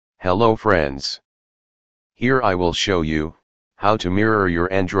Hello friends. Here I will show you how to mirror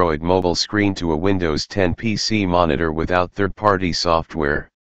your Android mobile screen to a Windows 10 PC monitor without third-party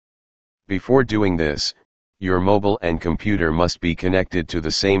software. Before doing this, your mobile and computer must be connected to the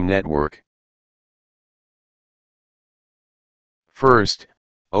same network. First,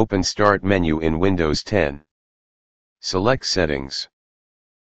 open Start menu in Windows 10. Select Settings.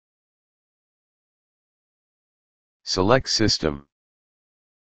 Select System.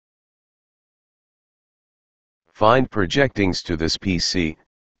 Find Projectings to this PC,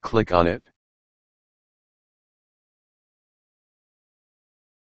 click on it.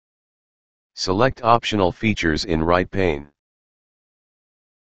 Select Optional Features in right pane.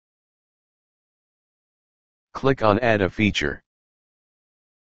 Click on Add a feature.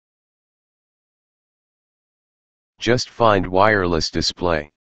 Just find Wireless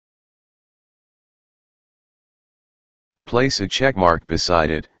Display. Place a checkmark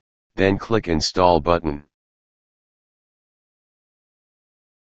beside it, then click Install button.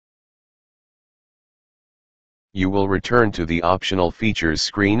 You will return to the optional features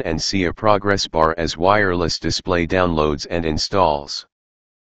screen and see a progress bar as wireless display downloads and installs.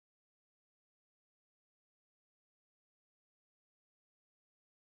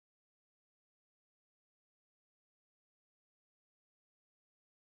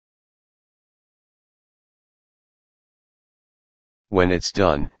 When it's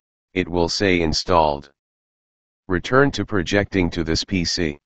done, it will say installed. Return to projecting to this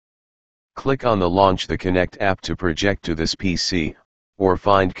PC. Click on the Launch the Connect app to project to this PC, or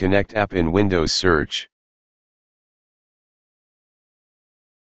find Connect app in Windows search.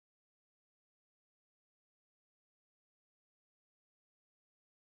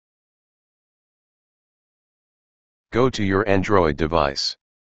 Go to your Android device.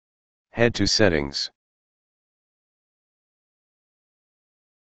 Head to Settings.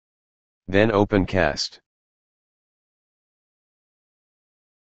 Then open Cast.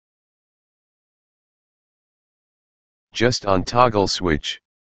 Just on toggle switch.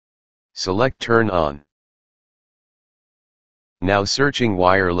 Select Turn on. Now searching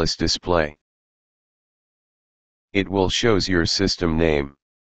wireless display. It will shows your system name.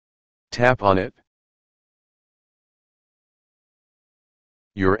 Tap on it.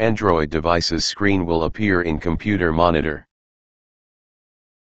 Your Android device's screen will appear in computer monitor.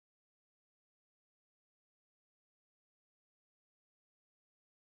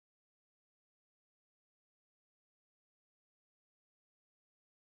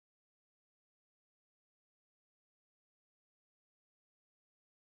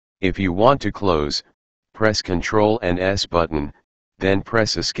 If you want to close, press Ctrl and S button, then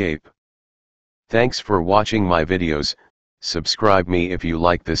press Escape. Thanks for watching my videos. Subscribe me if you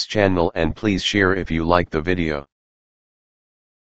like this channel and please share if you like the video.